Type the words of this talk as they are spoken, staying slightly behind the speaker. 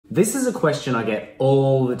This is a question I get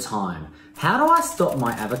all the time. How do I stop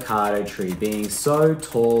my avocado tree being so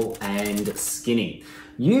tall and skinny?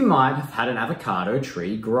 You might have had an avocado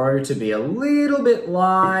tree grow to be a little bit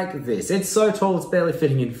like this. It's so tall it's barely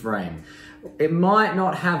fitting in frame. It might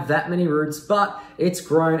not have that many roots, but it's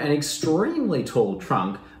grown an extremely tall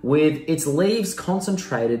trunk with its leaves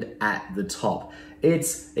concentrated at the top.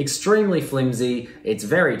 It's extremely flimsy, it's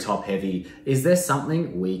very top heavy. Is there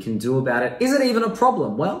something we can do about it? Is it even a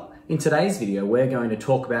problem? Well, in today's video, we're going to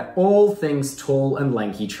talk about all things tall and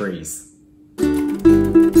lanky trees.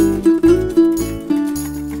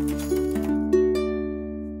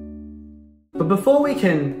 But before we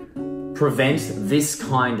can prevent this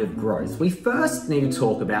kind of growth, we first need to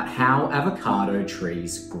talk about how avocado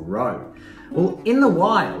trees grow. Well, in the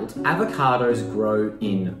wild, avocados grow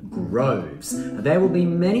in groves. There will be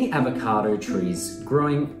many avocado trees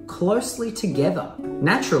growing closely together.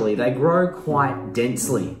 Naturally, they grow quite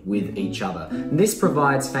densely with each other. This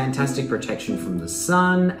provides fantastic protection from the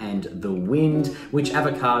sun and the wind, which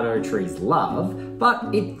avocado trees love,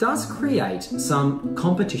 but it does create some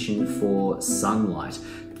competition for sunlight.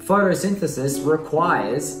 Photosynthesis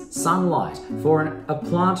requires sunlight. For a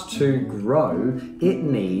plant to grow, it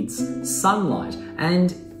needs sunlight.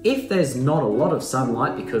 And if there's not a lot of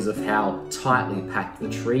sunlight because of how tightly packed the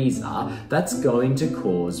trees are, that's going to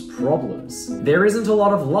cause problems. There isn't a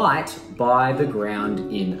lot of light by the ground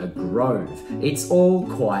in a grove. It's all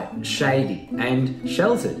quite shady and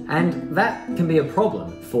sheltered, and that can be a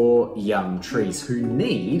problem for young trees who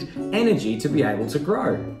need energy to be able to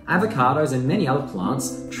grow. Avocados and many other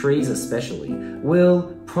plants, trees especially,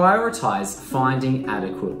 will prioritize finding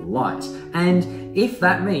adequate light. And if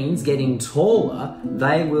that means getting taller,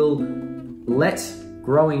 they will let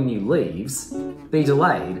growing new leaves be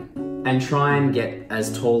delayed and try and get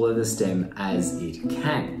as tall of the stem as it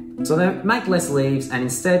can. So they make less leaves and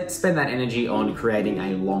instead spend that energy on creating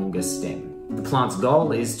a longer stem. The plant's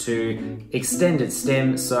goal is to extend its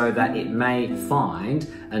stem so that it may find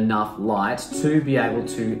enough light to be able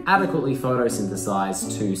to adequately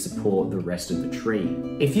photosynthesize to support the rest of the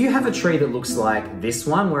tree. If you have a tree that looks like this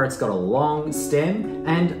one, where it's got a long stem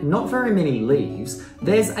and not very many leaves,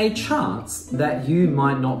 there's a chance that you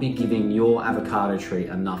might not be giving your avocado tree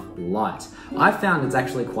enough light. I found it's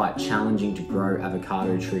actually quite challenging to grow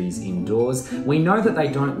avocado trees indoors. We know that they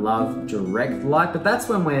don't love direct light, but that's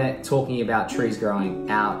when we're talking about trees growing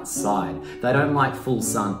outside. They don't like full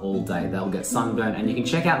sun all day. They'll get sunburn, and you can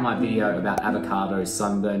check out my video about avocado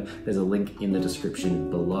sunburn. There's a link in the description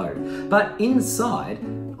below. But inside,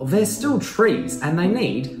 they're still trees and they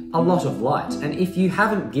need a lot of light. And if you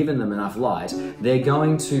haven't given them enough light, they're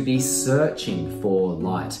going to be searching for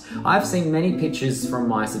light. I've seen many pictures from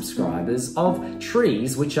my subscribers of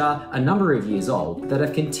trees which are a number of years old that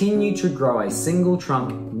have continued to grow a single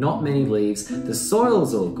trunk, not many leaves. The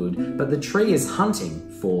soil's all good, but the tree is hunting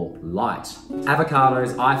for light.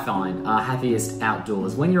 Avocados, I find, are happiest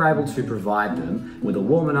outdoors when you're able to provide them with a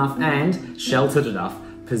warm enough and sheltered enough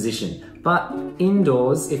position. But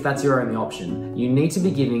indoors, if that's your only option, you need to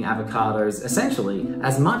be giving avocados essentially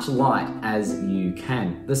as much light as you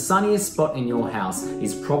can. The sunniest spot in your house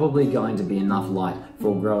is probably going to be enough light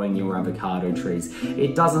for growing your avocado trees.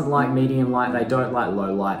 It doesn't like medium light, they don't like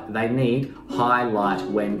low light, they need high light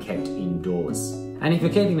when kept indoors. And if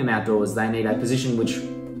you're keeping them outdoors, they need a position which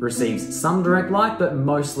receives some direct light, but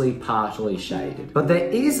mostly partially shaded. But there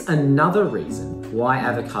is another reason why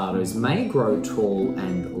avocados may grow tall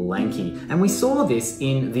and lanky, and we saw this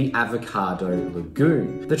in the avocado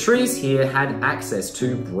lagoon. The trees here had access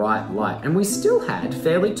to bright light, and we still had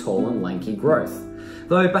fairly tall and lanky growth,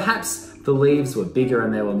 though perhaps the leaves were bigger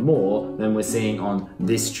and there were more than we're seeing on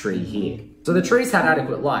this tree here. So the trees had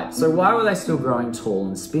adequate light, so why were they still growing tall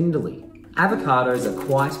and spindly? Avocados are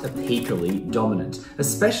quite apically dominant,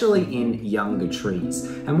 especially in younger trees.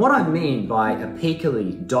 And what I mean by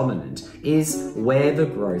apically dominant is where the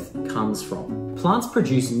growth comes from. Plants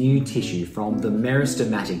produce new tissue from the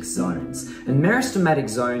meristematic zones. And meristematic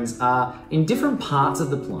zones are in different parts of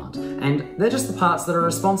the plant, and they're just the parts that are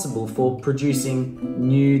responsible for producing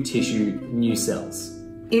new tissue, new cells.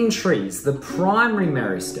 In trees, the primary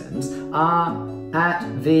meristems are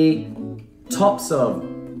at the tops of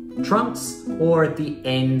trunks or at the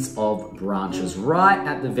ends of branches, right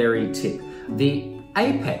at the very tip, the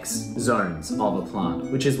apex zones of a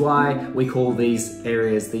plant, which is why we call these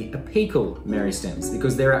areas the apical meristems,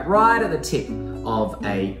 because they're right at the tip of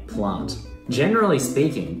a plant. Generally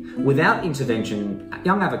speaking, without intervention,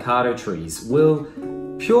 young avocado trees will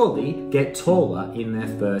purely get taller in their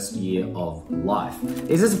first year of life.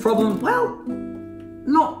 Is this a problem? Well,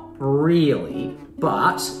 not really,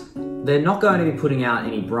 but they're not going to be putting out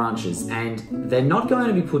any branches, and they're not going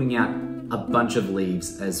to be putting out a bunch of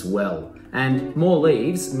leaves as well. And more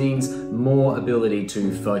leaves means more ability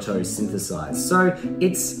to photosynthesize. So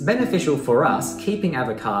it's beneficial for us keeping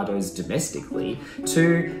avocados domestically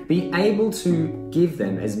to be able to give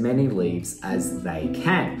them as many leaves as they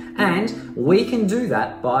can. And we can do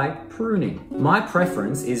that by pruning. My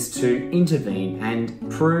preference is to intervene and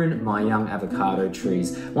prune my young avocado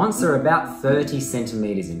trees once they're about 30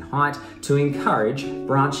 centimeters in height to encourage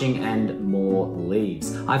branching and more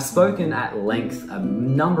leaves. I've spoken at length a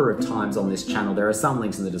number of times on this channel. There are some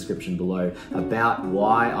links in the description below about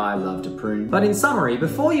why I love to prune. But in summary,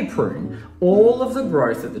 before you prune, all of the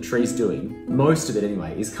growth that the tree's doing, most of it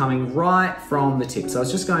anyway, is coming right from the tip. So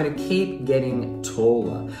it's just going to keep getting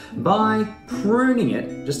taller. By pruning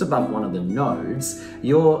it just above one of the nodes,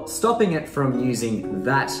 you're stopping it from using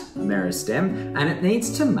that meristem, and it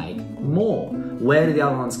needs to make more. Where do the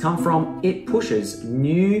other ones come from? It pushes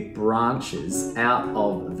new branches out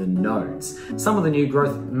of the nodes. Some of the new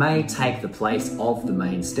growth may take the place of the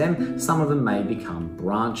main stem, some of them may become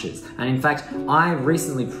branches. And in fact, I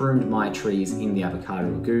recently pruned my trees in the avocado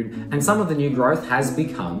lagoon, and some of the new growth has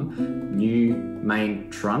become new main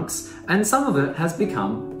trunks, and some of it has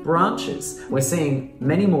become branches. We're seeing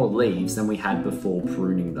many more leaves than we had before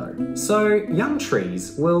pruning though. So young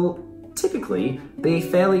trees will typically be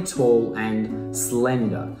fairly tall and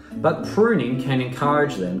slender, but pruning can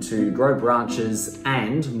encourage them to grow branches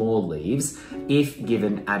and more leaves if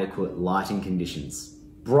given adequate lighting conditions.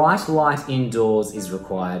 Bright light indoors is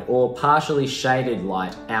required, or partially shaded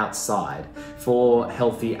light outside for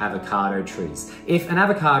healthy avocado trees. If an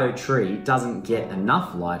avocado tree doesn't get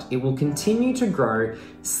enough light, it will continue to grow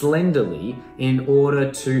slenderly in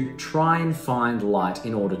order to try and find light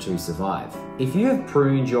in order to survive. If you have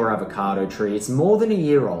pruned your avocado tree, it's more than a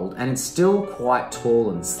year old and it's still quite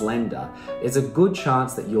tall and slender, there's a good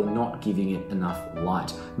chance that you're not giving it enough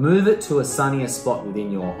light. Move it to a sunnier spot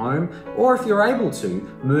within your home, or if you're able to,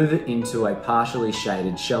 move it into a partially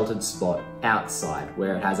shaded, sheltered spot outside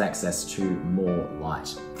where it has access to more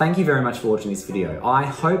light. Thank you very much for watching this video. I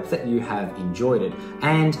hope that you have enjoyed it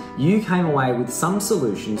and you came away with some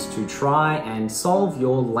solutions to try and solve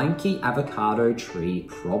your lanky avocado tree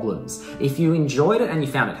problems. If you enjoyed it and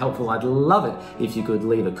you found it helpful, I'd love it if you could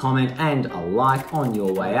leave a comment and a like on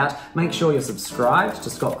your way out. Make sure you're subscribed to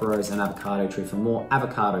Scott Grows an Avocado Tree for more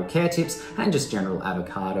avocado care tips and just general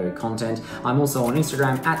avocado content. I'm also on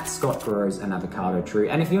Instagram at Scott Grows an Avocado Tree.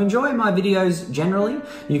 And if you enjoy my videos generally,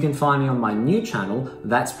 you can find me on my new channel.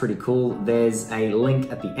 That's pretty cool. There's a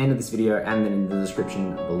link at the end of this video and then in the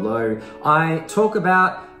description below. I talk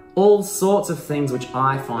about all sorts of things which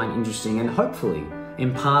I find interesting and hopefully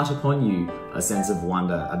impart upon you a sense of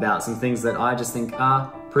wonder about some things that I just think are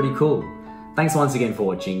pretty cool. Thanks once again for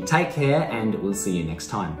watching. Take care and we'll see you next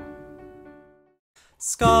time.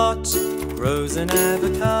 Scott grows an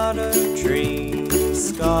avocado tree.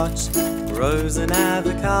 Scott grows an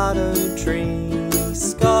avocado tree.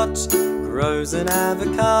 Scott grows an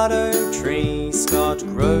avocado tree. Scott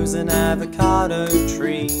grows an avocado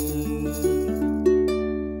tree.